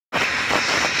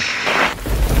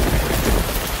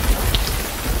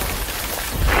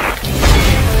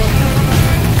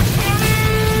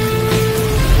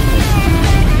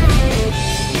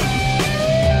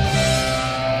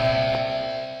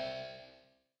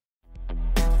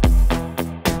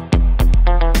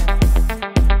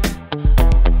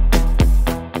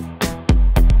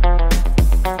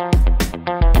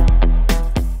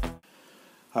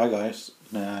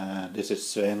This is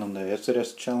Svein on the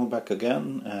SRS channel back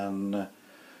again, and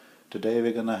today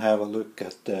we're gonna have a look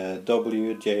at the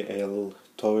WJL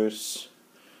Toys,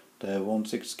 the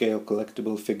 1/6 scale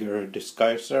collectible figure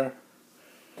Disguiser.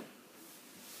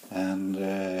 And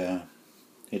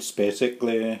it's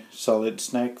basically Solid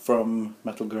Snake from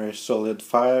Metal Gear Solid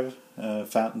 5,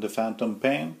 the Phantom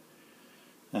Pain.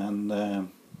 And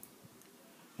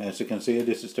as you can see,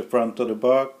 this is the front of the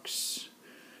box.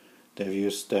 They've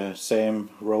used the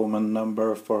same Roman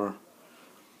number for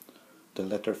the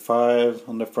letter 5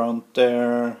 on the front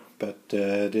there, but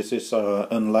this is an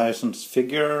unlicensed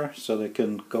figure, so they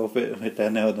couldn't go with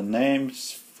any of the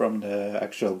names from the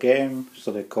actual game,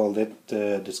 so they called it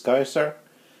Disguiser,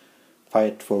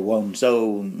 Fight for One's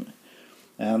Own.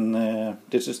 And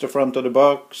this is the front of the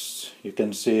box. You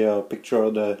can see a picture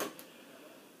of the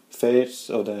face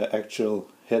of the actual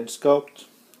head sculpt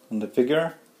on the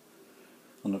figure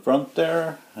on the front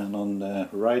there, and on the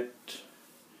right,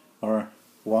 or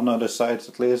one of the sides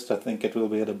at least, I think it will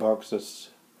be the box's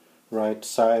right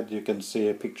side, you can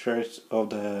see pictures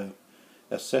of the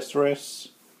accessories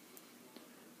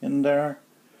in there.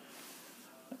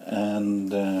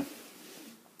 And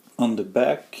on the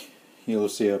back you'll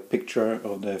see a picture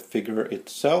of the figure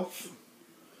itself,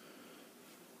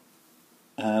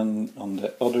 and on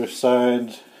the other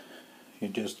side you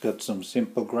just got some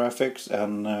simple graphics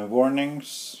and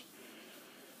warnings.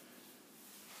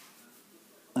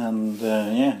 And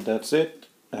yeah, that's it.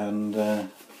 And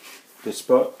this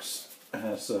box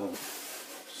has a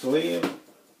sleeve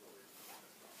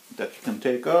that you can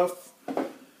take off.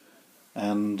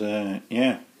 And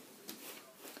yeah,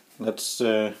 let's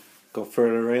go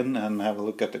further in and have a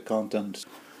look at the contents.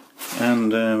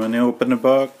 And when you open the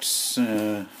box,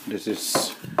 this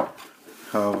is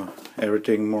how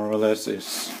everything more or less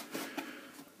is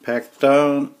packed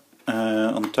down.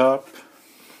 On top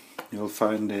you'll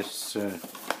find this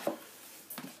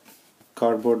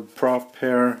cardboard prop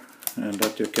here, and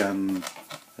that you can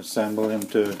assemble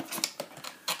into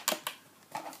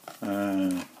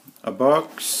a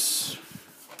box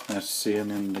as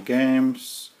seen in the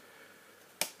games,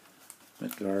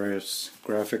 with various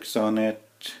graphics on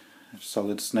it.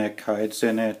 Solid Snake hides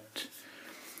in it.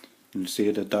 You can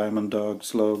see the Diamond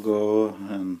Dogs logo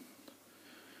and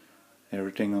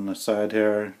everything on the side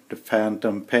here. The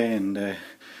Phantom Pain,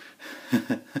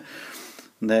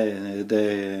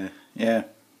 yeah.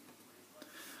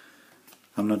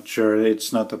 I'm not sure,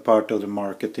 it's not a part of the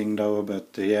marketing though,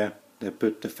 but yeah, they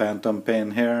put the Phantom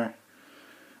Pain here.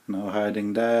 No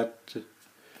hiding that.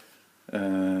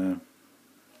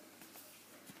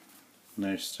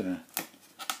 There's the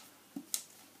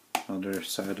other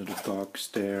side of the box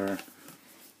there,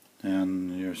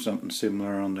 and there's something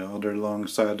similar on the other long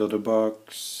side of the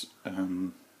box,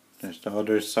 and there's the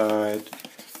other side,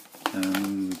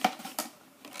 and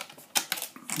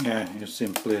yeah, you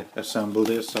simply assemble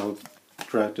this. I'll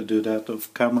try to do that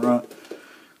off camera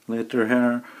later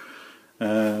here.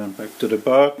 Back to the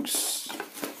box,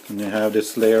 and you have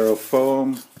this layer of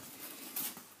foam,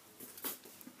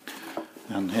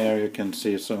 and here you can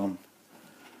see some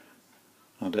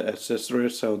of the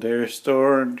accessories, how they're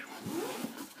stored.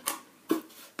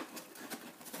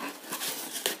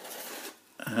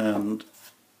 And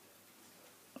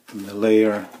the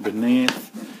layer beneath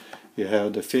you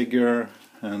have the figure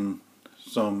and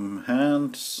some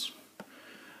hands.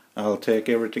 I'll take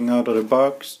everything out of the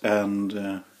box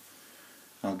and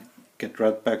I'll get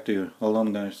right back to you. Hold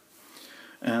on guys.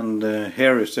 And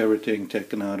here is everything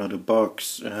taken out of the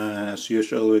box. As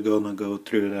usual, we're gonna go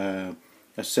through the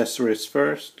accessories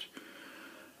first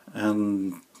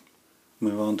and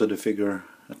move on to the figure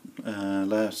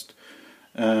last.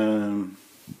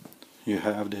 You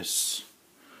have this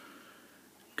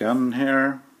gun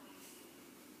here,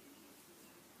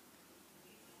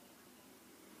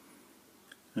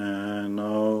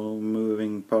 no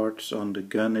moving parts on the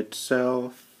gun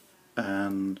itself,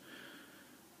 and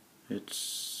it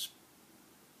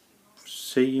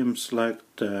seems like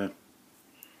the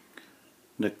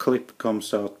clip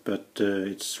comes out, but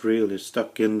it's really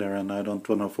stuck in there, and I don't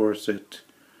want to force it.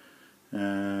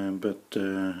 But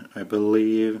I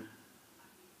believe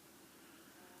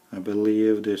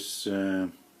this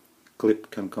clip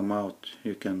can come out.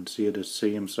 You can see the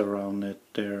seams around it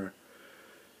there.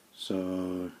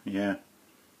 So yeah,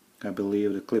 I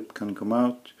believe the clip can come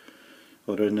out.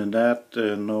 Other than that,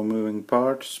 no moving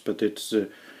parts, but it's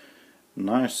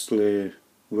nicely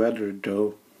weathered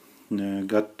though.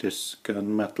 Got this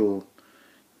gunmetal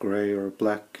gray or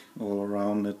black all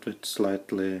around it, with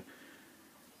slightly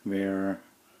wear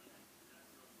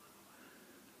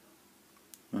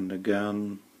on the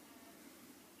gun.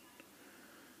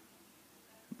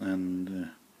 And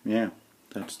yeah,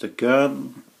 that's the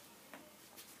gun.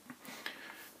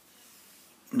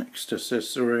 Next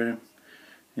accessory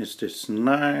is this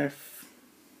knife.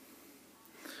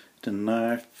 The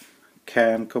knife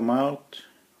can come out.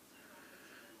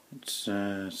 It's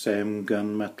same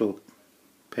gunmetal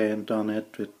paint on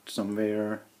it with some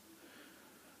wear,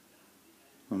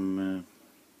 some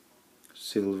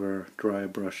silver dry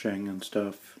brushing and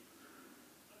stuff.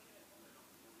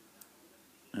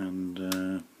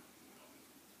 And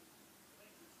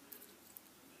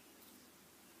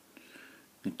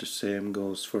the same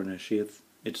goes for the sheath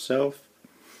itself.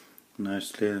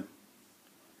 Nicely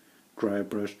dry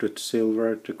brushed with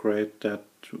silver to create that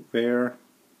wear.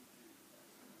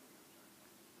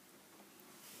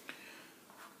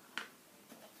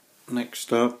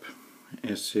 Next up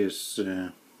is his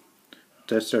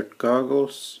desert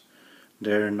goggles.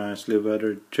 They're nicely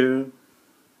weathered too.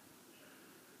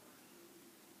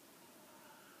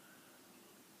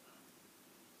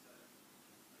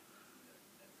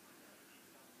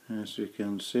 As you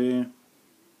can see.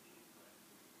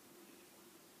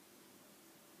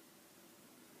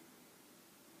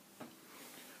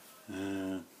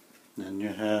 Then you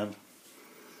have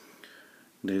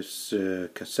this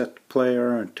cassette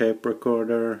player and tape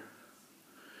recorder.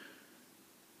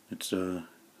 It's a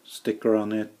sticker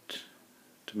on it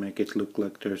to make it look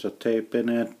like there's a tape in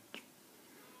it.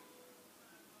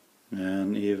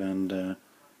 And even the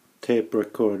tape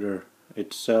recorder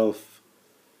itself,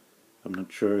 I'm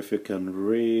not sure if you can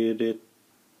read it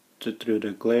through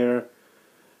the glare,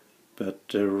 but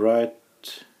right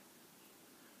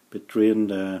between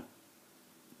the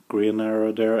green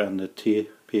arrow there and the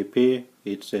TPP,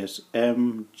 it says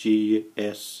MGSV,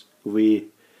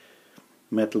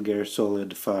 Metal Gear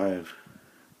Solid 5.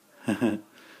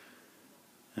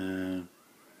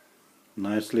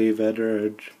 Nicely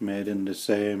weathered, made in the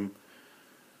same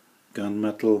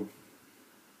gunmetal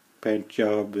paint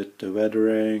job with the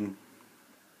weathering.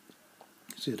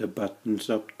 See the buttons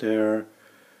up there,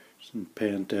 some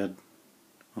painted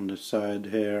on the side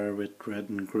here with red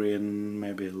and green,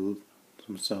 maybe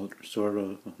some sort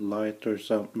of light or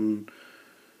something.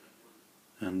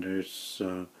 And there's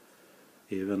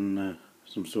even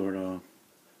some sort of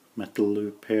metal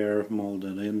loop here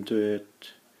molded into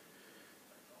it.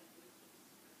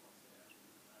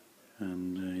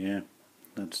 And yeah,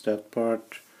 that's that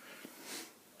part.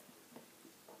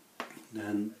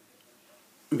 Then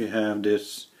we have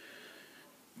this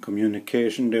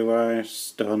communication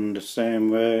device done the same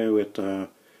way with a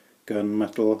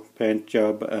gunmetal paint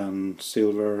job and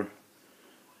silver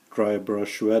dry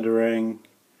brush weathering.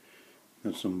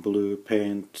 And some blue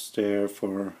paint there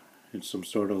for it's some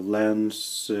sort of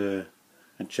lens. I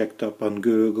checked up on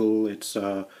Google. It's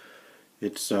a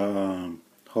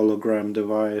hologram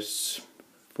device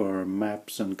for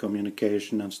maps and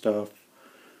communication and stuff.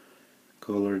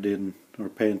 Colored in or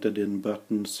painted in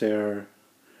buttons here.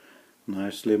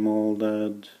 Nicely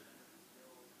molded.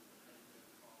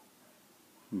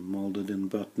 Molded in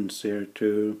buttons here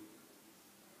too.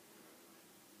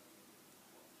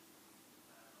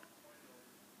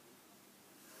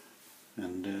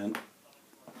 And then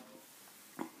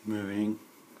moving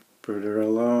further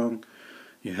along,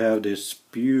 you have this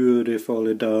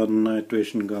beautifully done night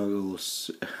vision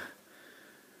goggles.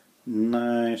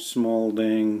 Nice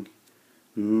molding,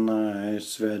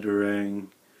 nice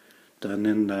weathering, done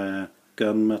in the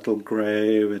gunmetal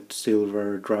grey with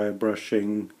silver dry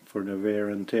brushing for the wear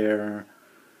and tear.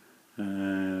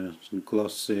 Some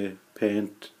glossy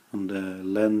paint on the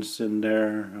lens in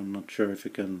there. I'm not sure if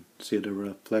you can see the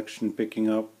reflection picking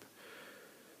up.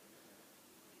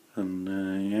 And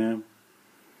yeah,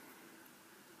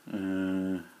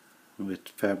 with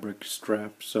fabric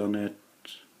straps on it,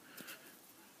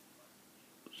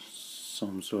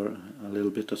 some sort, a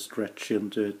little bit of stretch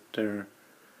into it there.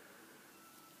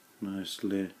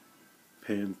 Nicely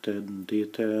painted and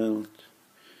detailed.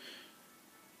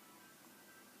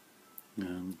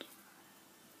 And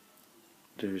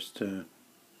there's the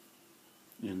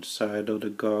inside of the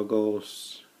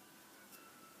goggles.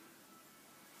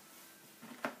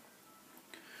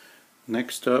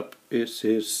 Next up is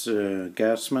his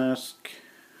gas mask,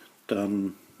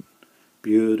 done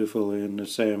beautifully in the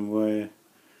same way.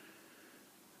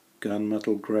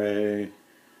 Gunmetal grey,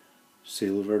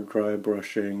 silver dry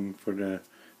brushing for the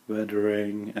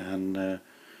weathering, and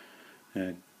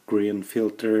green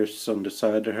filters on the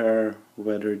side of her,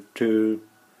 weathered too,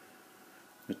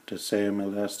 with the same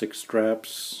elastic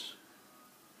straps.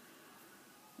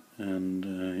 And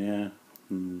yeah,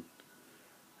 and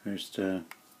here's the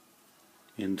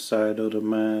inside of the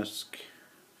mask.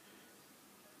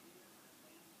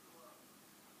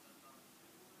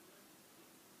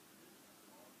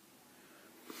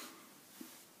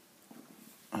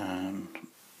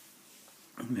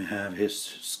 We have his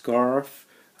scarf.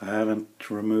 I haven't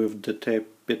removed the tape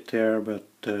bit here, but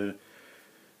I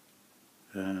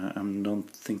don't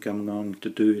think I'm going to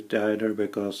do it either,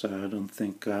 because I don't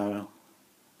think I'll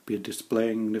be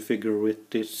displaying the figure with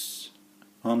this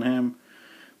on him.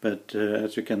 But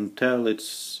as you can tell,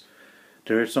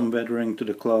 there is some weathering to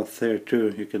the cloth here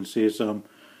too. You can see some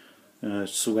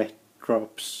sweat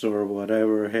drops or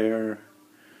whatever here.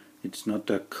 It's not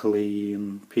a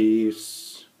clean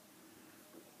piece.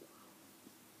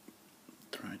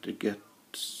 Try to get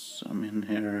some in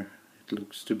here. It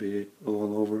looks to be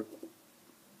all over.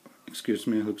 Excuse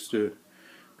me, it looks to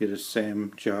be the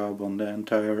same job on the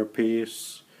entire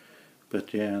piece.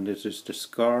 But yeah, this is the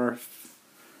scarf.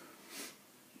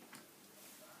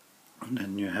 And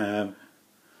then you have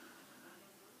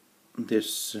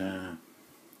this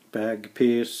bag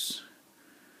piece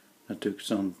that hooks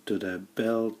onto the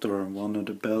belt, or one of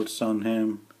the belts on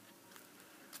him,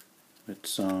 with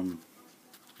some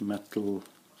metal,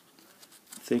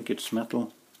 I think it's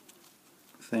metal,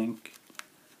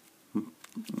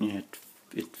 yeah,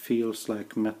 it feels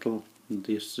like metal.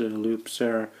 These loops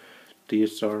here,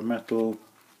 these are metal,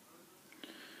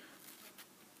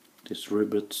 these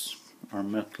rivets are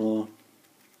metal.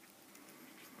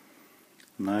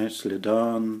 Nicely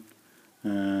done.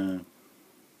 I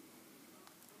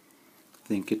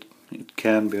think it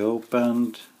can be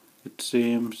opened, it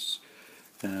seems,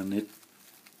 and it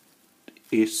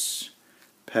is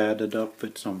padded up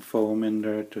with some foam in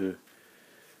there to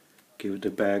give the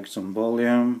bag some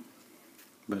volume.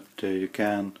 But you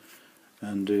can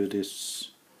undo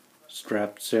this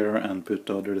straps here and put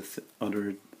other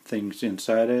things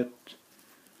inside it.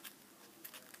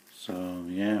 So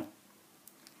yeah,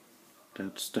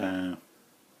 that's the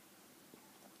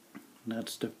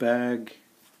bag.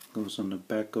 Goes on the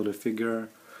back of the figure.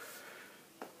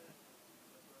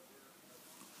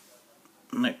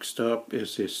 Next up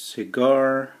is his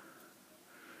cigar.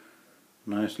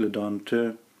 Nicely done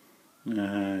too.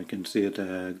 You can see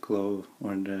the glow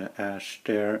or the ash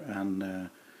there, and the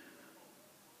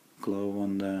glow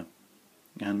on the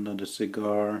end of the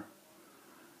cigar.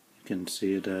 You can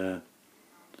see the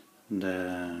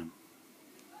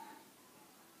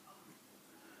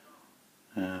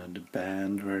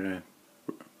band or the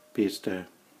piece to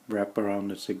wrap around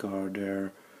the cigar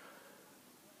there,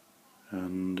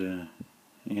 and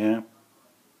yeah,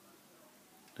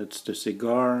 that's the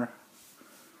cigar.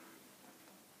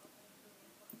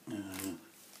 I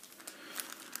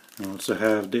also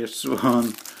have this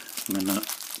one. I'm gonna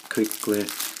quickly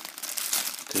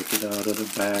take it out of the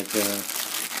bag here.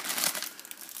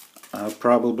 I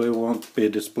probably won't be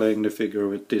displaying the figure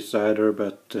with this either,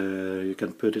 but you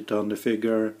can put it on the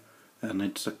figure, and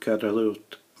it's a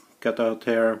cutout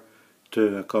here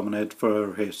to accommodate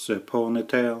for his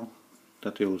ponytail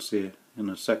that you'll see in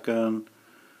a second.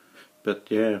 But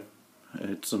yeah,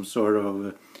 it's some sort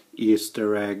of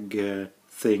Easter egg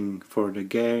thing for the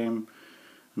game.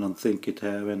 I don't think it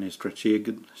have any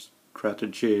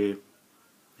strategy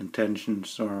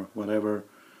intentions or whatever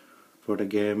for the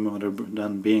game other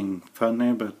than being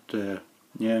funny, but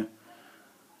yeah,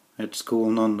 it's cool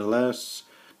nonetheless.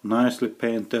 Nicely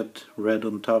painted, red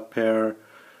on top here,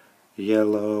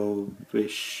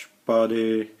 yellowish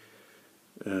body,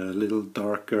 a little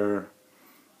darker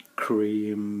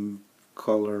cream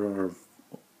color or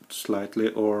slightly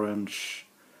orange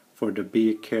for the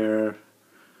beak here,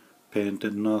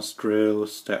 painted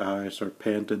nostrils, the eyes are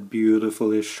painted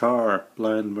beautifully sharp,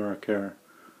 line work here.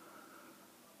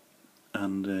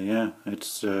 And yeah,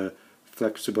 it's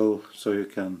flexible, so you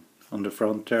can, on the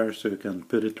front there, so you can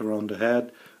put it around the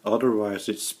head. Otherwise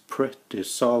it's pretty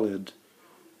solid.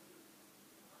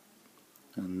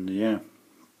 And yeah,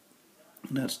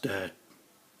 that's the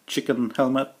chicken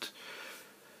helmet.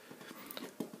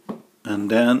 And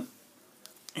then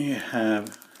you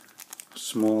have a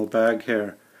small bag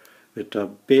here with a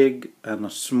big and a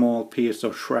small piece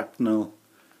of shrapnel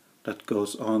that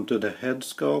goes onto the head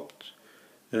sculpt.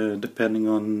 Depending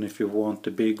on if you want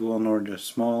the big one or the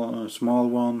small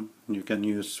one, you can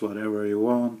use whatever you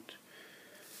want.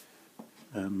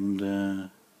 And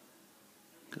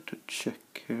got to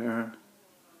check here.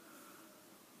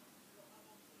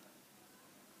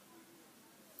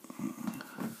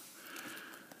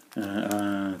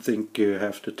 I think you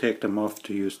have to take them off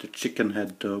to use the chicken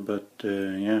head though, but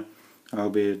yeah, I'll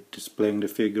be displaying the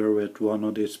figure with one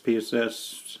of these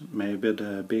pieces, maybe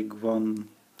the big one,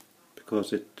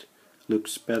 because it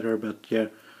looks better. But yeah,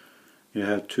 you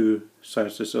have two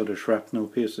sizes of the shrapnel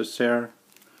pieces here,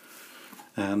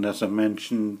 and as I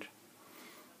mentioned,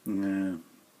 there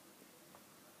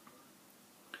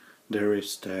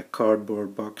is the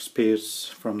cardboard box piece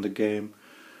from the game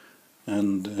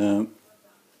And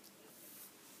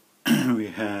we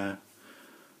have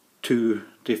two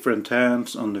different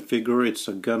hands on the figure. It's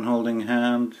a gun holding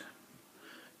hand,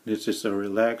 this is a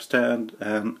relaxed hand,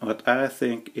 and what I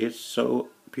think is so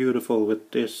beautiful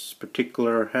with this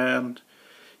particular hand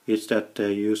is that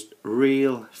they used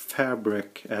real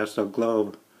fabric as a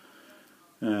glove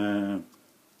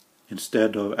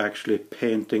instead of actually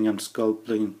painting and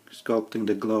sculpting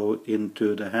the glove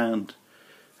into the hand.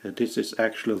 This is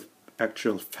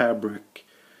actual fabric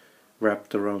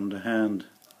wrapped around the hand,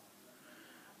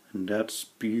 and that's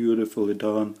beautifully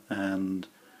done, and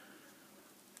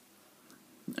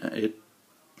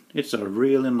it's a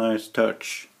really nice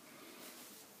touch.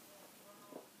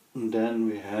 And then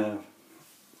we have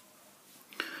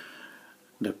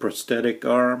the prosthetic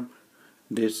arm.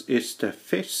 This is the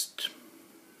fist.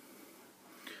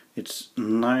 It's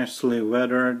nicely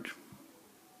weathered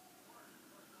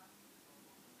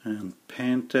and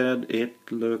painted. It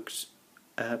looks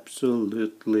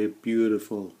absolutely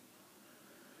beautiful.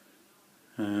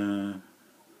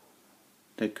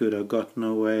 They could have gotten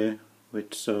away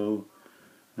with so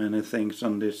many things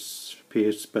on this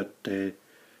piece, but they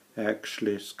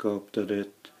actually sculpted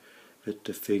it with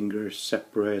the fingers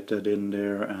separated in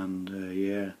there, and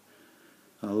yeah,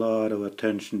 a lot of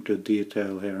attention to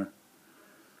detail here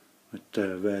with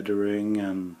the weathering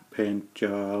and paint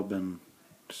job and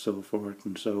so forth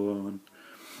and so on.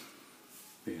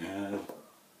 We have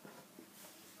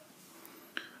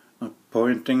a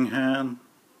pointing hand,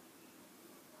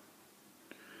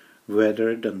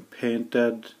 weathered and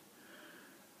painted,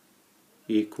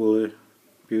 equally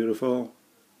beautiful,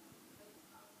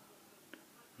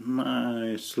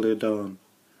 nicely done.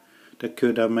 They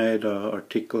could have made an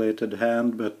articulated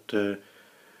hand, but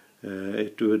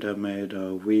it would have made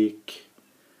a weak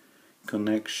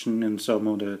connection in some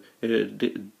of the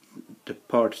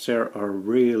parts there are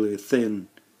really thin,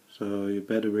 so you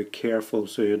better be careful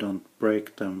so you don't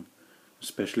break them,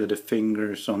 especially the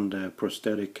fingers on the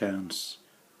prosthetic hands.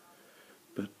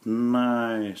 But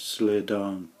nicely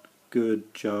done.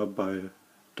 Good job by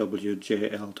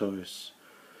WJL Toys.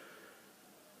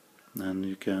 And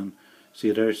you can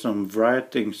see there's some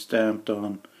writing stamped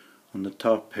on the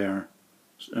top here,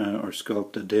 or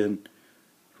sculpted in.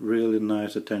 Really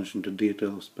nice attention to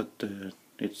details, but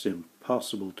it's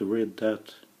impossible to read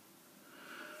that.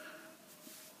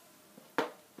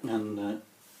 And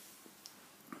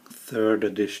third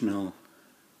additional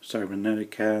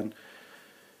cybernetic hand,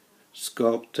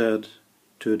 sculpted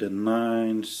to the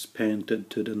nines, painted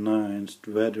to the nines,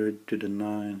 weathered to the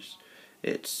nines.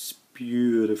 It's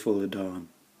beautifully done.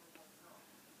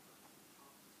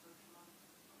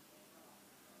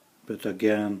 But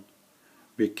again,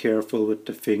 be careful with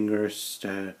the fingers.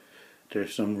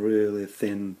 There's some really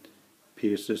thin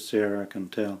pieces here, I can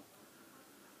tell.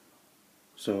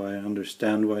 So I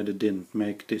understand why they didn't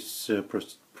make this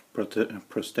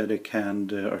prosthetic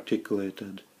hand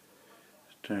articulated.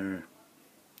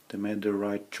 They made the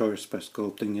right choice by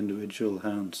sculpting individual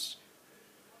hands.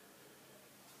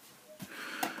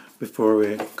 Before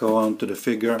we go on to the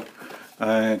figure,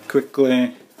 I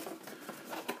quickly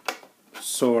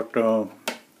sort of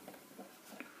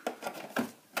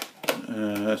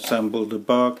assemble the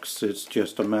box. It's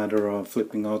just a matter of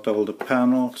flipping out all the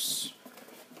panels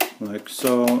like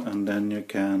so, and then you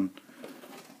can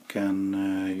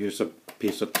use a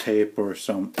piece of tape or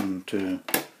something to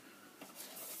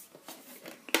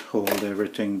hold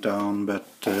everything down, but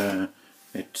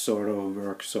it sort of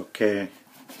works okay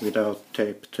without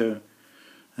tape too.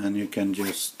 And you can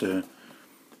just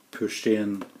push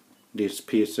in these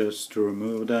pieces to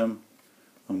remove them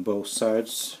on both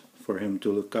sides for him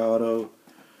to look out of.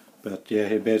 But yeah,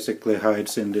 he basically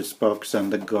hides in this box,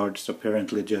 and the guards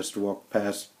apparently just walk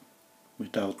past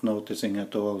without noticing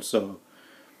at all. So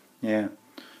yeah,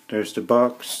 there's the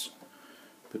box.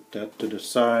 Put that to the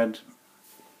side.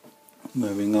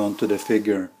 Moving on to the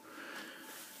figure.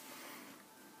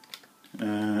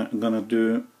 I'm gonna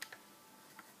do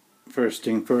first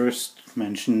thing first,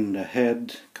 mention the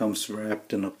head. Comes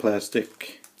wrapped in a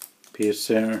plastic piece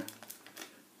here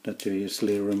that you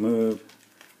easily remove.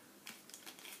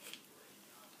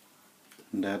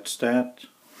 And that's that.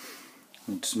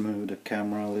 Let's move the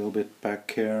camera a little bit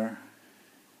back here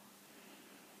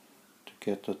to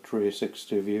get a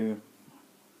 360 view.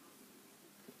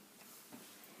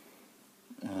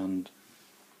 And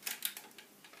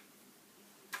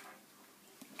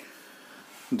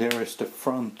there is the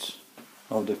front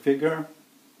of the figure.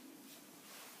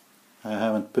 I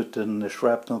haven't put in the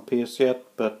shrapnel piece yet,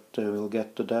 but we'll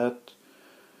get to that.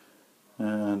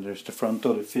 And there's the front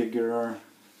of the figure.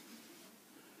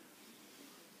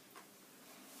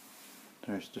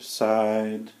 There's the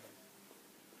side.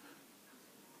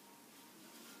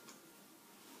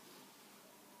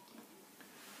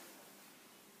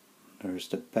 There's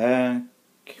the back.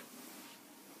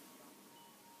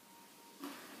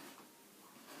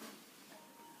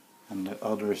 And the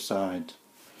other side.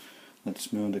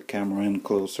 Let's move the camera in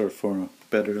closer for a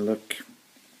better look.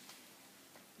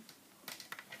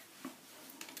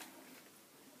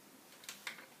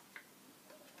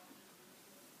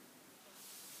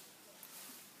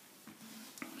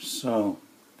 So,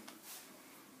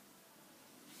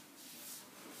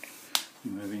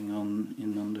 moving on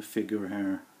in on the figure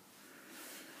here.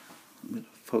 A bit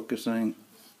of focusing.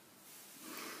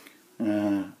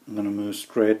 I'm gonna move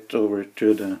straight over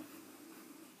to the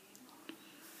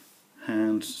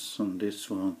hands on this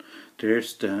one.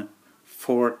 There's the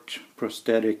fourth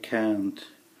prosthetic hand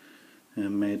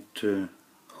made to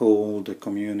hold the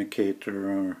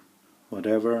communicator or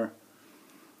whatever.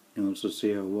 You also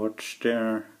see a watch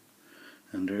there,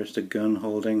 and there's the gun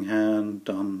holding hand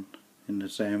done in the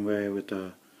same way with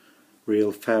a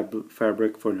real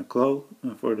fabric for the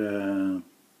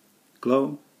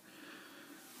glow.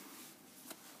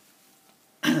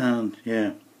 And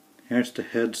yeah, here's the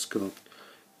head sculpt.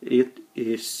 It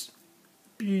is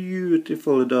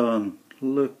beautifully done.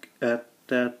 Look at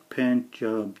that paint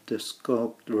job, the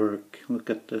sculpt work. Look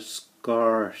at the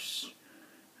scars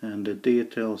and the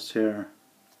details here.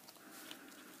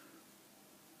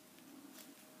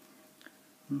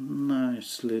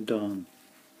 Nicely done.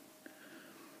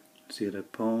 See the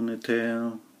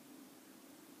ponytail.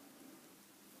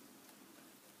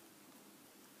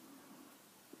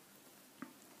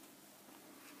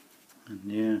 And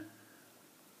yeah.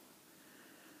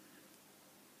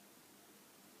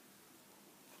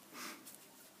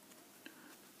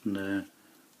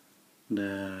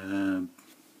 The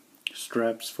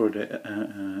straps for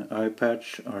the eye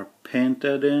patch are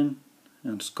painted in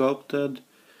and sculpted,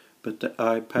 but the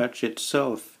eye patch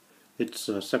itself, it's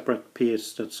a separate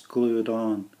piece that's glued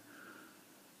on.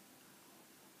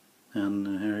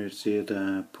 And here you see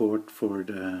the port for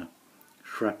the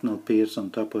shrapnel piece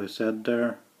on top of his head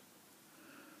there.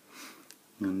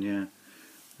 And yeah,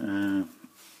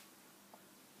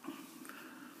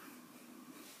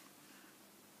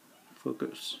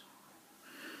 focus.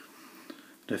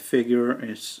 The figure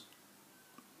is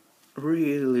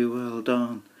really well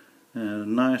done.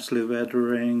 Nicely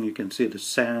weathering. You can see the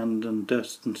sand and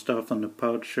dust and stuff on the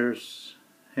pouches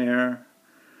here.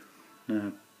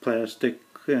 Plastic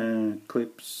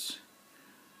clips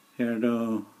here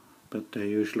though, but they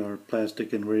usually are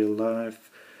plastic in real life.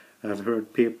 I've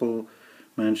heard people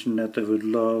mention that they would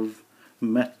love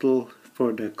metal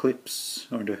for the clips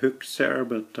or the hooks here,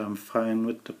 but I'm fine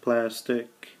with the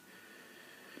plastic.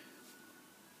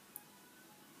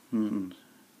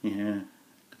 Yeah,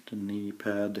 got the knee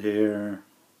pad here.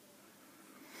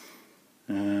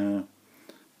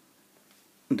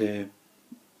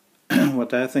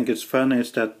 What I think is funny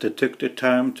is that they took the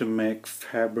time to make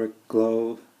fabric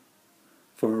glow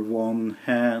for one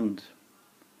hand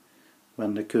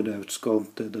when they could have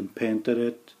sculpted and painted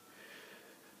it.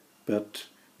 But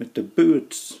with the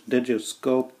boots, they just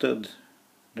sculpted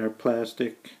their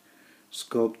plastic,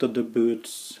 sculpted the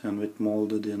boots, and with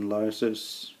molded in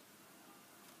laces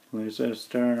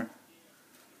there,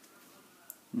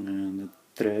 and the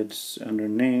threads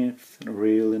underneath,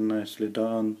 really nicely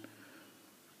done.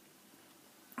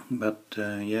 But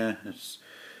yeah, it's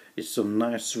some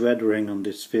nice weathering on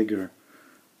this figure.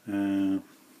 Blood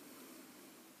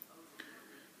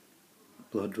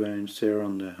veins here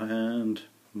on the hand,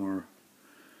 more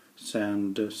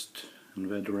sand, dust and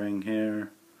weathering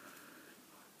here.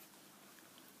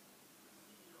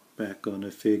 Back on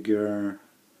the figure.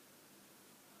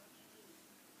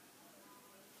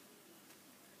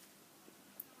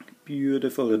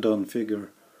 Beautifully done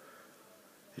figure.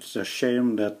 It's a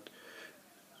shame that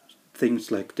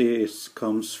things like this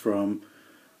comes from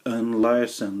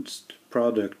unlicensed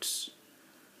products.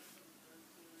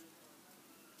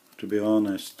 To be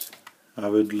honest, I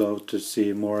would love to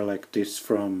see more like this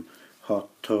from Hot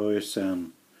Toys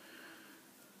and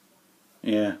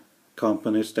yeah,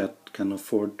 companies that can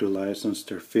afford to license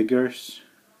their figures.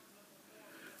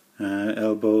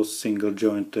 Elbows single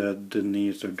jointed, the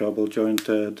knees are double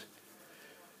jointed.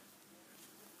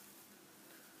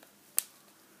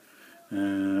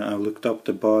 I looked up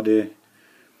the body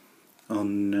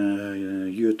on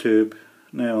YouTube,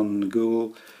 now on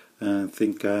Google. I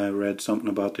think I read something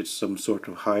about it's some sort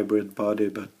of hybrid body,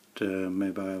 but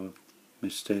maybe I was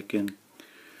mistaken.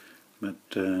 But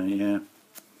yeah,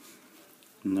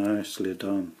 nicely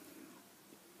done.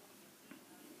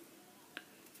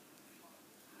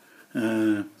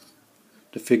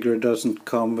 the figure doesn't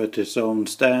come with its own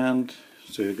stand,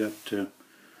 so you got to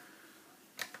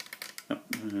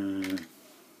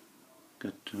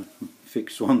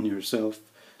fix one yourself,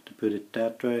 to put it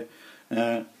that way.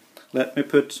 Let me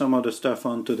put some of the stuff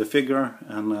onto the figure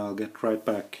and I'll get right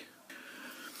back.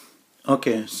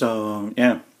 Okay, so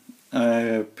yeah,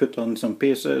 I put on some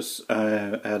pieces.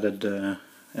 I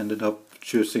ended up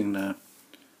choosing the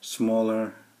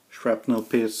smaller shrapnel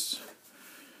piece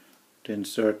to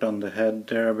insert on the head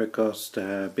there, because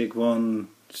the big one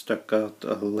stuck out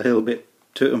a little bit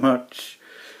too much,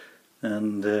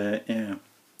 and yeah,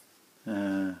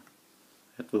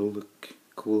 it will look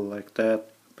cool like that.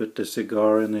 Put the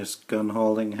cigar in his gun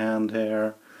holding hand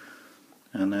here,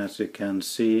 and as you can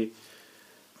see,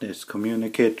 this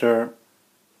communicator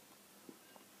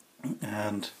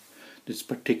and this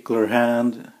particular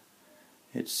hand,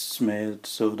 it's made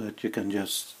so that you can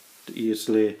just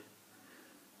easily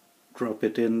drop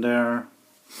it in there.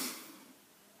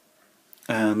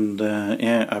 And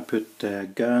yeah, I put the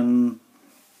gun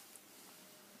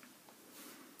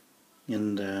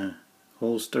in the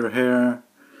holster here.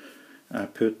 I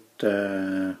put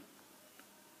the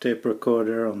tape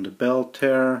recorder on the belt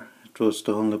here. It was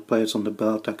the only place on the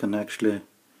belt I can actually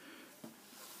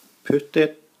put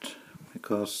it,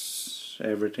 because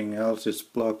everything else is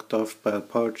blocked off by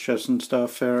pouches and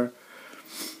stuff here.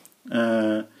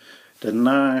 The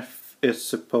knife is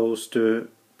supposed to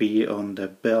be on the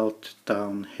belt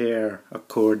down here,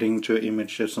 according to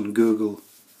images on Google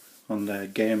on the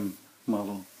game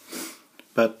model.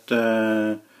 But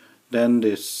then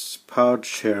this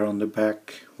pouch here on the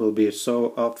back will be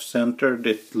so off-centered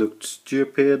it looked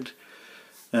stupid.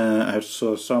 I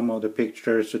saw some of the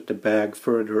pictures with the bag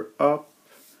further up,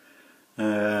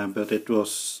 but it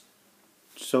was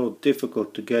so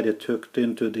difficult to get it hooked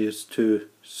into these two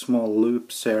small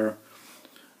loops here.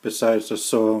 Besides, I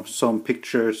saw some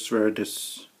pictures where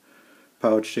this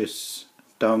pouch is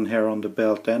down here on the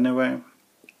belt anyway.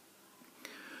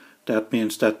 That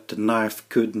means that the knife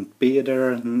couldn't be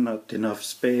there, not enough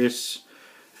space,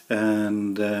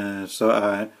 and so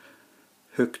I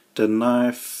hooked the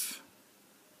knife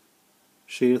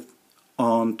sheath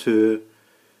onto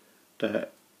the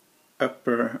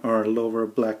upper or lower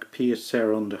black piece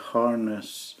here on the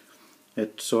harness.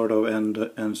 It sort of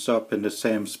ends up in the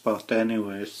same spot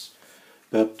anyways,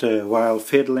 but while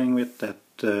fiddling with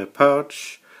that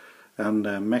pouch and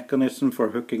the mechanism for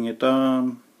hooking it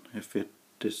on,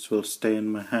 this will stay in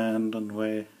my hand on the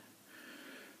way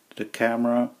to the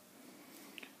camera,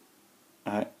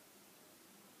 I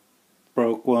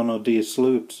broke one of these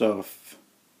loops off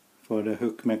for the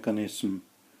hook mechanism.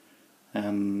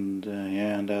 And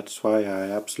yeah, that's why I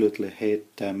absolutely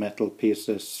hate the metal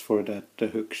pieces for that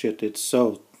hook shit. It's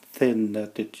so thin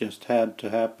that it just had to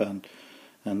happen.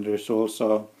 And there's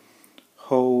also a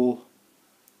hole.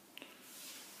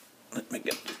 Let me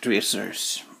get the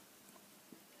tweezers.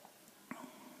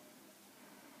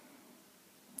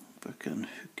 If I can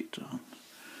hook it on.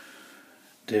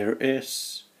 There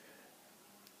is,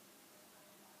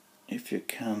 if you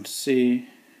can see,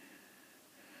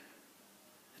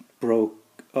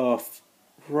 broke off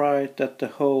right at the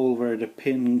hole where the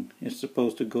pin is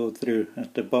supposed to go through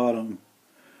at the bottom,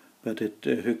 but it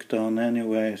hooked on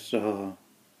anyway, so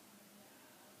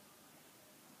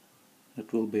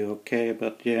it will be okay.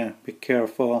 But yeah, be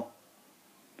careful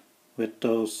with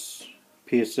those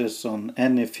pieces on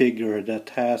any figure that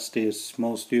has this.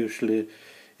 Most usually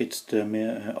it's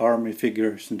the army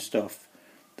figures and stuff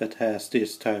that has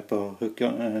this type of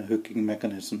hooking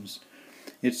mechanisms.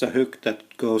 It's a hook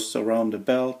that goes around the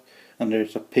belt, and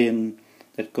there's a pin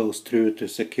that goes through to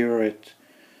secure it,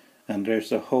 and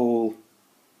there's a hole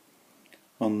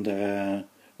on the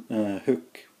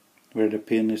hook where the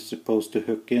pin is supposed to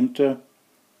hook into,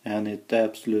 and it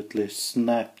absolutely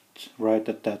snapped right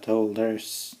at that hole.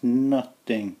 There's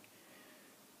nothing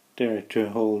there to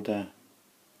hold the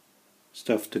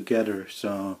stuff together,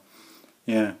 so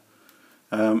yeah,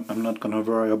 I'm not gonna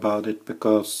worry about it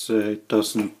because it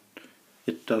doesn't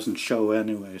show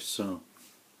anyway. So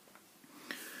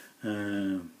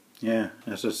yeah,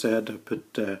 as I said, I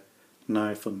put the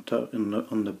knife on top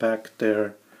on the back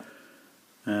there,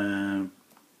 and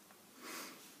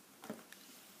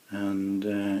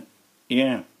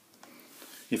yeah,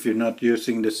 if you're not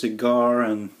using the cigar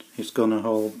and he's gonna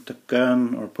hold the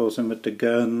gun or pose him with the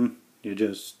gun, you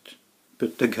just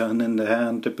put the gun in the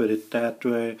hand, to put it that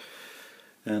way,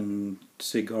 and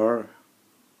cigar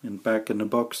back in the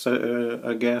box,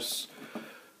 I guess.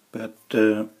 But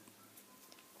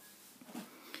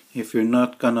if you're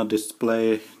not gonna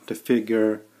display the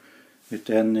figure with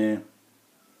any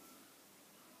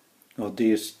of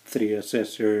these three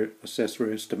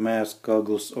accessories, the mask,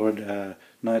 goggles, or the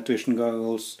night vision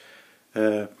goggles.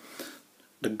 The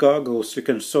goggles you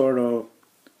can sort of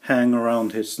hang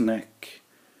around his neck,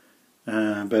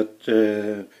 but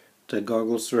the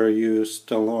goggles were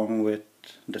used along with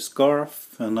the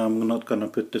scarf, and I'm not gonna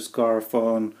put the scarf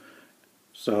on,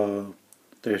 so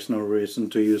there's no reason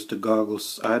to use the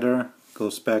goggles either.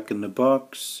 Goes back in the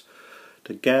box.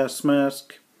 The gas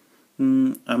mask,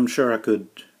 I'm sure I could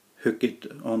hook it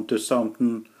onto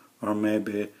something, or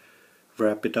maybe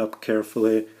wrap it up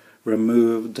carefully,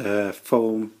 remove the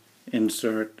foam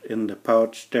insert in the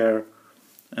pouch there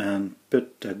and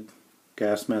put the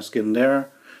gas mask in there,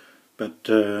 but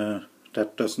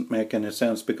that doesn't make any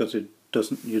sense because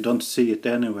you don't see it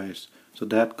anyways, so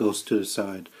that goes to the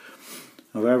side.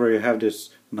 However, you have this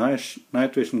nice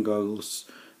night vision goggles.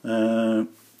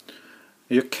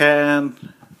 You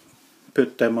can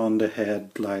put them on the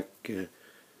head like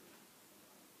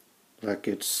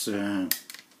it's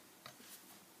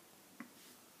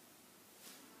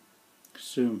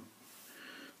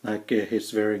like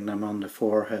he's wearing them on the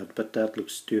forehead, but that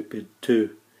looks stupid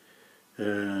too.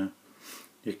 You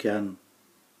can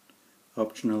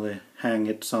optionally hang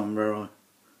it somewhere,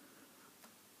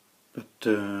 but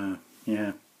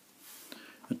yeah,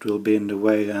 it will be in the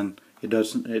way, and it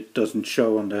doesn't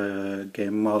show on the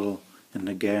game model in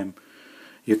the game.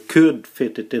 You could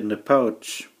fit it in the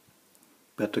pouch,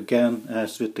 but again,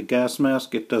 as with the gas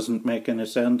mask, it doesn't make any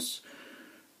sense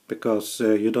because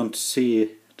you don't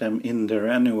see them in there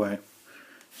anyway.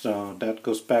 So that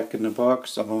goes back in the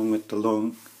box along with the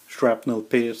long shrapnel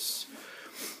piece,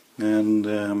 and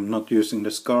I'm not using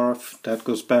the scarf. That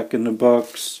goes back in the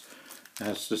box.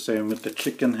 That's the same with the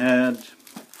chicken head.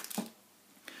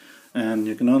 And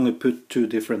you can only put 2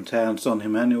 different hands on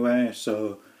him anyway,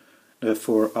 so the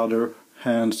 4 other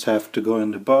hands have to go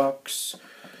in the box.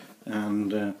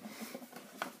 And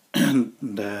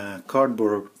the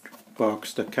cardboard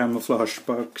box, the camouflage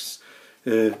box,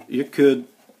 you could,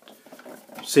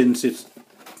 since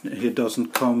he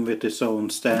doesn't come with his own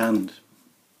stand,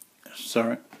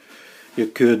 you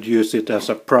could use it as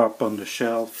a prop on the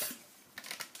shelf,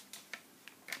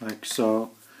 like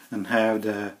so, and have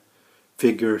the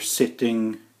figure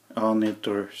sitting on it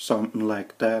or something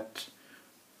like that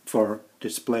for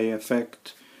display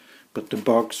effect. But the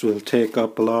box will take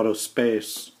up a lot of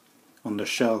space on the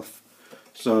shelf,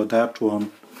 so that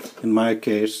one in my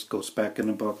case goes back in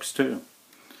the box too,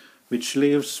 which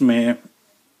leaves me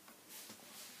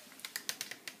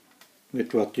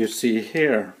with what you see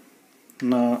here.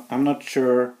 Now I'm not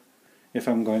sure if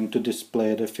I'm going to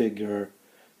display the figure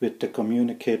with the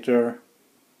communicator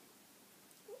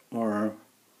or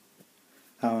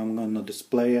how I'm going to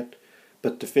display it,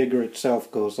 but the figure itself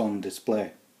goes on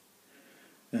display,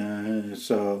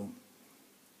 so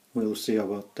we'll see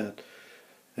about that.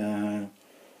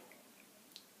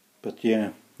 But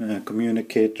yeah,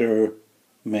 communicator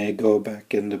may go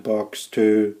back in the box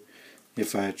too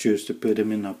if I choose to put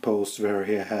him in a pose where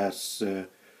he has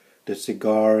the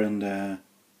cigar and the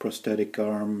prosthetic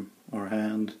arm or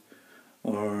hand,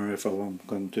 or if I'm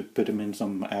going to put him in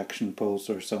some action pose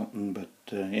or something. But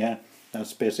yeah,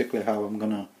 that's basically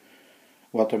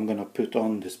what I'm gonna put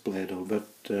on display though. But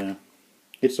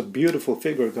it's a beautiful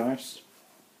figure, guys.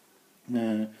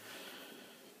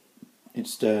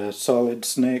 It's the Solid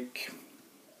Snake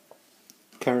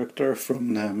character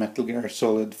from the Metal Gear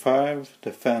Solid 5,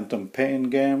 the Phantom Pain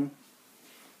game.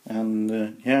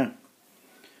 And yeah,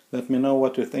 let me know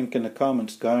what you think in the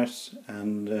comments, guys.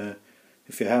 And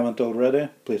if you haven't already,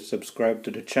 please subscribe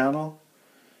to the channel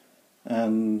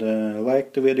and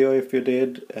like the video if you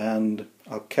did, and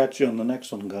I'll catch you on the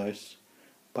next one, guys.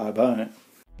 Bye bye.